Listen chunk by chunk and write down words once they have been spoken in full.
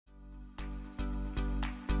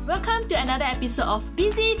Welcome to another episode of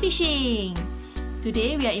Busy Fishing!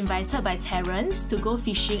 Today we are invited by Terence to go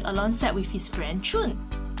fishing alongside with his friend Chuin.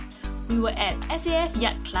 We were at SAF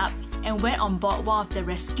Yacht Club and went on board one of the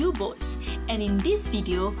rescue boats, and in this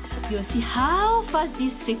video, you will see how fast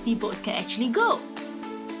these safety boats can actually go.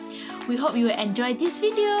 We hope you will enjoy this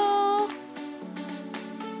video!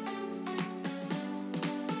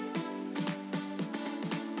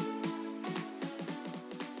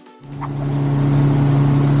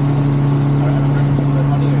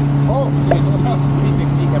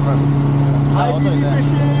 Hi, busy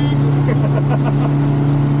fishing!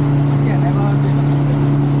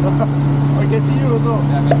 I can see you also.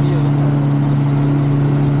 Yeah, I can see you.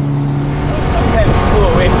 The pen flew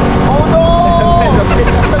away. Oh no! The pen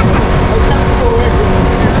I can't go away.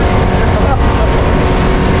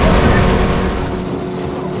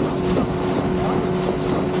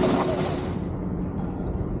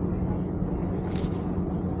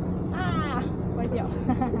 Ah, 歪掉。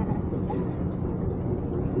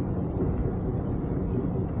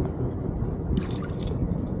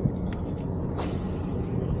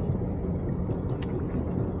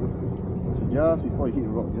Just before you hit the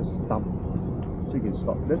rock, just thump so you can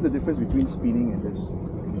stop. That's the difference between spinning and this.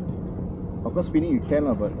 Of course, spinning you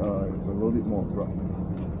can, but it's a little bit more abrupt.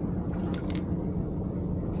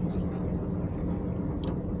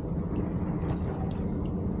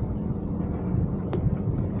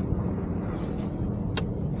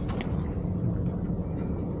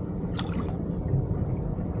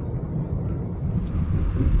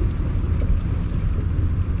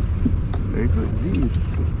 Very good. Z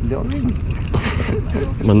is learning.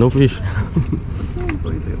 But no fish.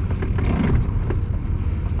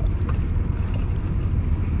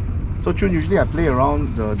 So Chun, usually I play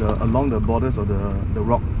around along the borders of the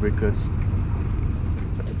rock breakers.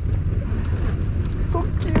 So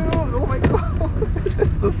cute! Oh my god! That's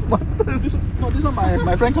the smartest! This one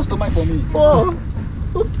my friend customized for me. Oh!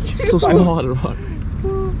 So cute! So small, the rod.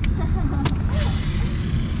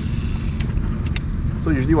 So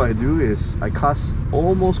usually what I do is I cast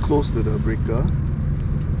almost close to the breaker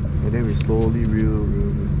and then we slowly reel.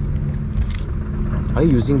 Are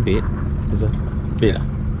you using bait? Is it bait?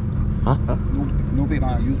 Huh? No bait,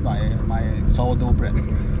 I use my sourdough bread.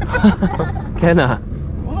 Can ah?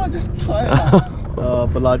 Oh, just try.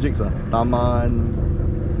 Pelagics,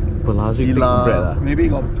 Taman, Pelagic Sila. bread ah? Maybe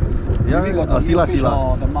got the Sila. fish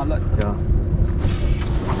or the mullet. Yeah.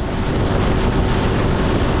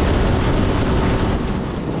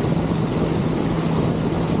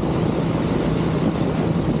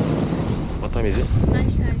 What time is it?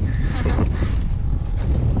 Lunchtime.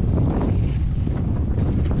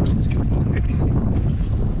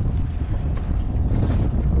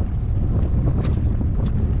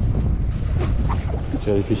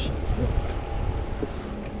 Jellyfish.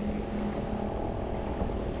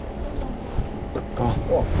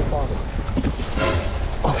 Oh,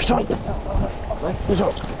 Oh, fish on! Fish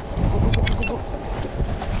on!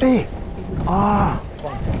 Hey! Ah!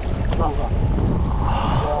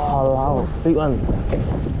 Wow, big one.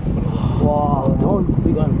 wow, that one,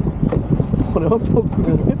 Big one. oh, that one's so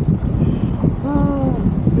good.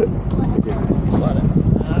 It's okay.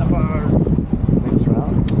 Next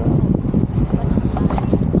round.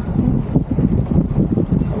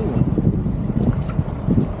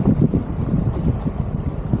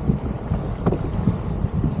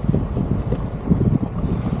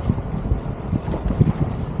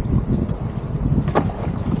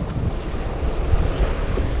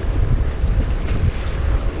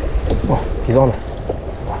 He's on. Or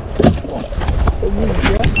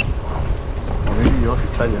maybe you all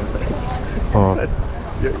should try the other side. Oh,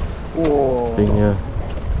 Yeah. Whoa.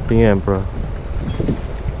 being emperor.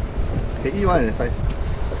 Can eat one on the side.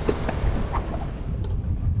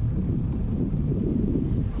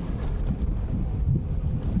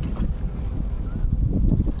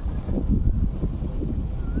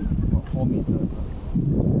 About 4 meters.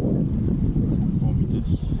 4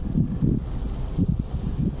 meters.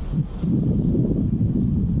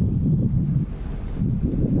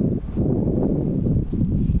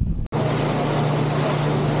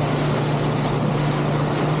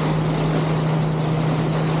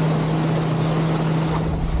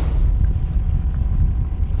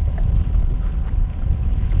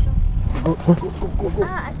 Go.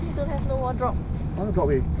 Ah, I think don't have no more drop. Oh, drop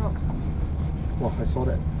away. Drop. Wow, I saw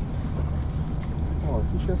that. Oh,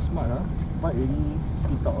 fish are smart, huh? Might really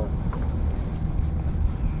spit out.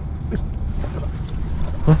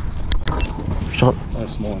 Shot. Oh,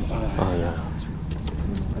 small one. Oh yeah.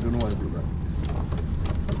 I don't know what it is, but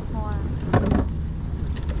Small one.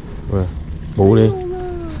 Where? Bố đi.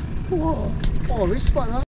 wow. Oh, very smart,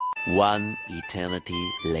 huh? One eternity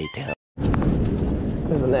later.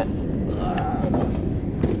 There's a net.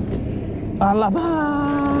 Alaba!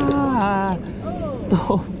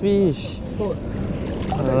 Toadfish.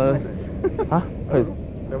 Huh?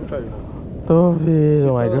 Never tried before. Toadfish.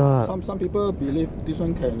 Oh my god. Some people believe this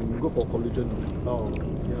one can go for collagen. Oh,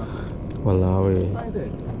 Yeah. Walao eh. nice eh.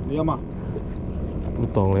 你要吗？不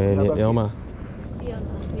懂嘞，你要吗？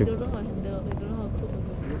 We don't know how to handle. We don't know how to cook.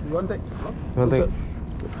 You want take? You want take?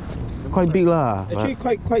 Quite big lah. Actually,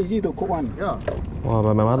 quite easy to cook one. Yeah, Wow,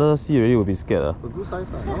 but my mother see already will be scared. a good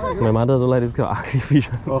size. My mother don't like this kind of ugly fish.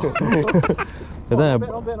 That time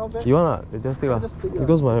Not bad. you want just take lah. just take lah.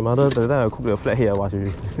 Because my mother that time I cook the flat head I watch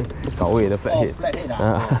already. 搞味 the flat head. Flathead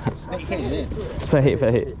Ah. Snake head is it?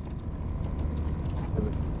 Flat head.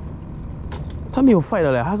 它没有 fight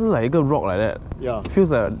的嘞，它是 like 一个 rock like that. Yeah, Feels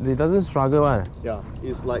like it doesn't struggle one. yeah.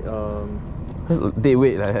 It's like It's dead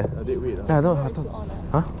weight like that. a dead weight. Yeah, I thought.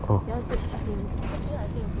 Huh? Oh. Yeah, good starting.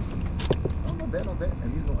 Oh, not bad. At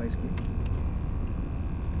least no ice cream.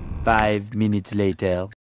 5 minutes later.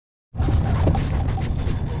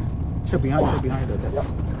 Check behind the tap.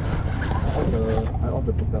 I off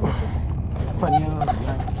the propeller. Quite near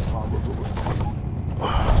behind.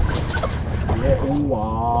 Yeah. Oh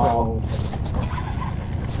wow.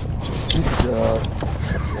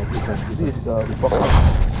 This is the report card.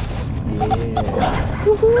 Yeah.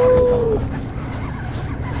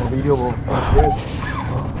 For video, bro.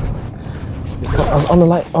 Yes. On the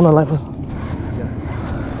light first.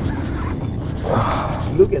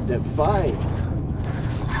 Look at that fight.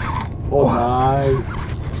 Oh, nice.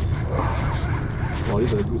 Wow,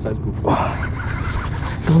 this is a good size group. I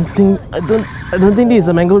don't think this is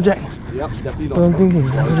a Mangrove Jack. Yep, definitely not. Don't think it's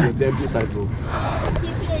Wow, Mangrove this is a Jack. damn good size group.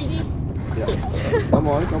 He's already. Yeah. Come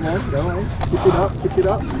on. Keep it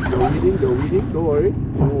up. You're winning. Don't worry.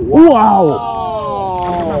 Wow!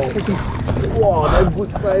 Wow, that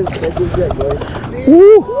good size Mangrove Jack, boy.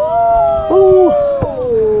 Woo!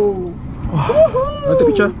 Want take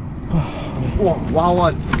picture? Wow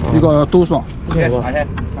one. You got your tools not? Yes, I have.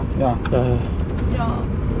 Yeah. Yeah.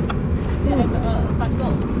 They have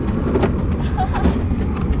circle.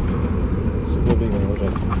 Super big Mangrove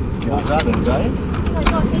Jack. You got the guy? Oh my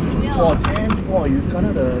god, thank you. Oh damn, wow, you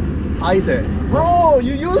got the eyes eh. Bro,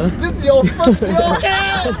 you used this is your first year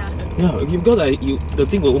cam! Yeah, because the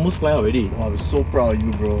thing will almost fly already. Wow, I'm so proud of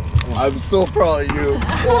you, bro. I'm so proud of you.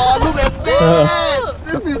 Wow, look at that!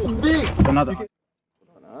 This is big! Another.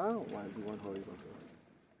 One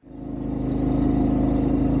horizontal.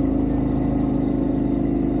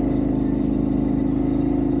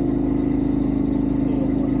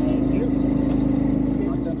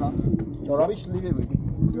 Your rubbish, leave it with me.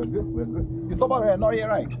 We're good. You top up right? Not yet,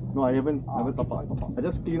 right? No, I haven't top up. I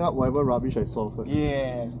just clean up whatever rubbish I saw first.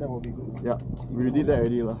 Yes, that will be good. Yeah, we did that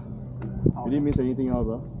already lah. We didn't miss anything else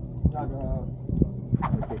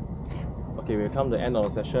Okay. Okay, we've come to the end of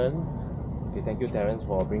the session. Okay, thank you Terence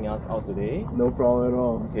for bringing us out today. No problem at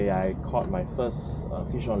all. Okay, I caught my first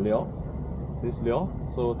fish on lure. This lure.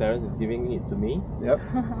 So Terence is giving it to me Yep.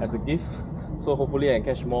 as a gift. So hopefully I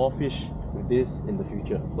can catch more fish with this in the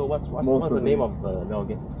future. So what's the certainly. name of the lure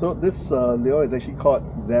again? So this lure is actually called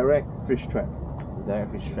Zarek Fish Trap. Zaire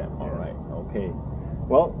Fish Trap. Alright, okay.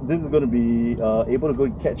 Well, this is going to be able to go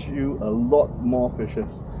and catch you a lot more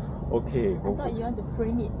fishes. Okay. I thought you want to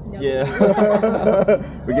frame it. In your Yeah.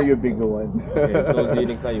 video. We get you a bigger one. Okay, so see you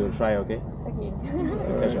next time you'll try, okay? Okay.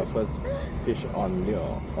 Catch your first fish on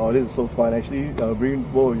lure. Oh, this is so fun. Actually, bringing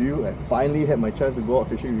both of you, I finally had my chance to go out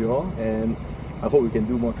fishing with you all, and I hope we can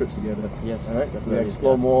do more trips together. Yes, Alright? We definitely.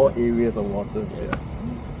 explore more areas of waters. Yes.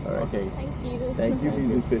 Alright. Okay. Thank you. Thank you,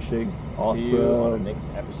 Easy Fishing. Awesome. See you on the next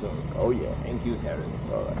episode. Oh yeah. Thank you, Terence.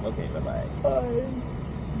 Alright. Okay, bye-bye. Bye.